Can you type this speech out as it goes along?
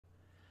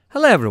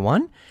Hello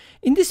everyone.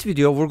 In this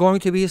video we're going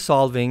to be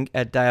solving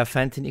a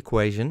Diophantine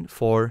equation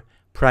for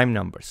prime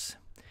numbers.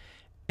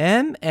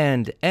 M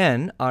and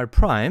N are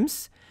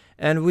primes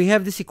and we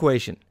have this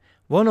equation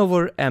 1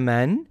 over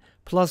Mn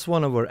plus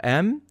 1 over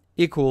M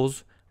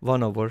equals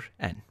 1 over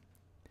N.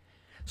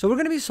 So we're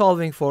going to be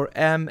solving for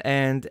M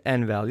and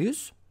N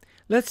values.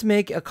 Let's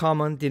make a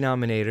common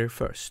denominator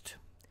first.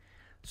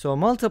 So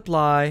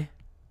multiply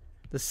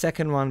the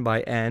second one by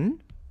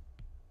N.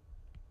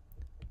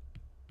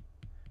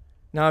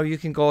 Now you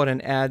can go ahead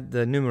and add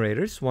the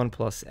numerators. 1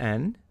 plus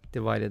N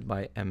divided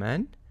by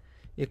Mn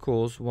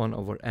equals 1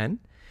 over N.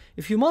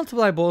 If you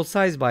multiply both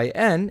sides by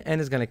N, N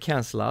is going to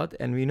cancel out,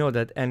 and we know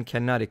that N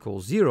cannot equal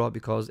 0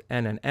 because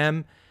N and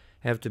M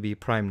have to be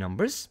prime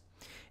numbers.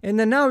 And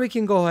then now we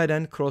can go ahead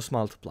and cross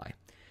multiply.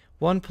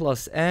 1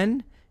 plus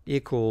N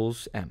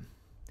equals M.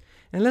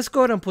 And let's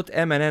go ahead and put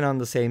M and N on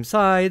the same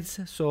sides.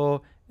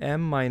 So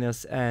M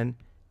minus N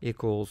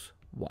equals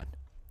 1.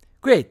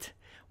 Great.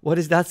 What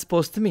is that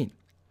supposed to mean?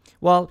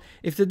 Well,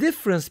 if the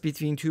difference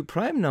between two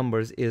prime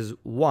numbers is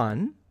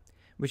 1,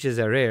 which is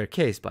a rare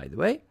case, by the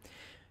way,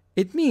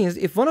 it means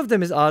if one of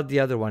them is odd, the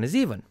other one is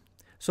even.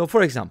 So,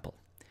 for example,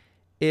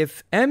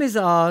 if M is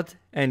odd,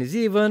 N is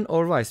even,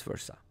 or vice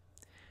versa.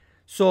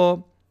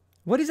 So,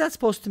 what is that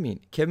supposed to mean?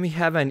 Can we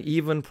have an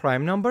even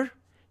prime number?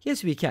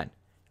 Yes, we can.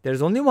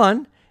 There's only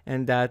one,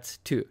 and that's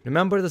 2.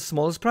 Remember, the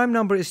smallest prime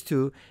number is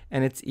 2,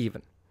 and it's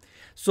even.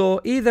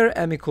 So, either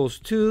M equals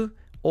 2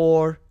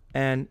 or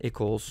N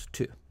equals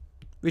 2.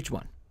 Which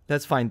one?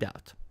 Let's find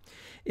out.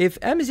 If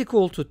M is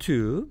equal to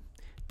 2,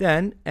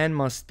 then N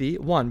must be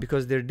 1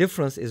 because their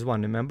difference is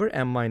 1. Remember,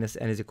 M minus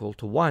N is equal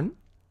to 1.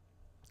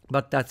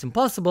 But that's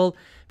impossible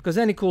because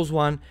N equals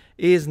 1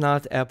 is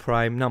not a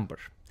prime number.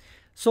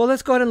 So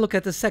let's go ahead and look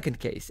at the second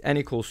case, N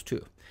equals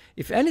 2.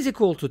 If N is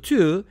equal to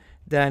 2,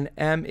 then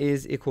M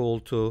is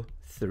equal to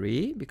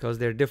 3 because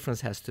their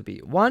difference has to be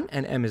 1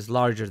 and M is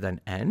larger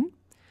than N.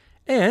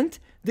 And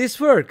this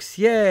works.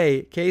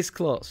 Yay! Case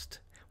closed.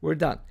 We're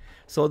done.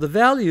 So the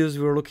values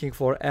we're looking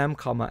for M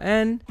comma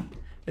N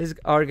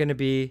are going to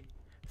be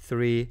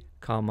 3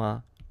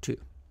 comma 2.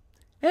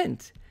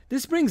 And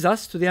this brings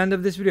us to the end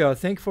of this video.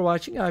 Thank you for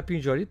watching. I hope you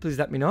enjoyed it. Please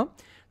let me know.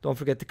 Don't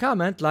forget to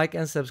comment, like,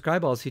 and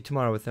subscribe. I'll see you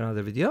tomorrow with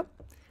another video.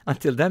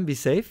 Until then, be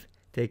safe,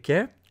 take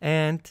care,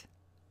 and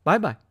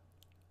bye-bye.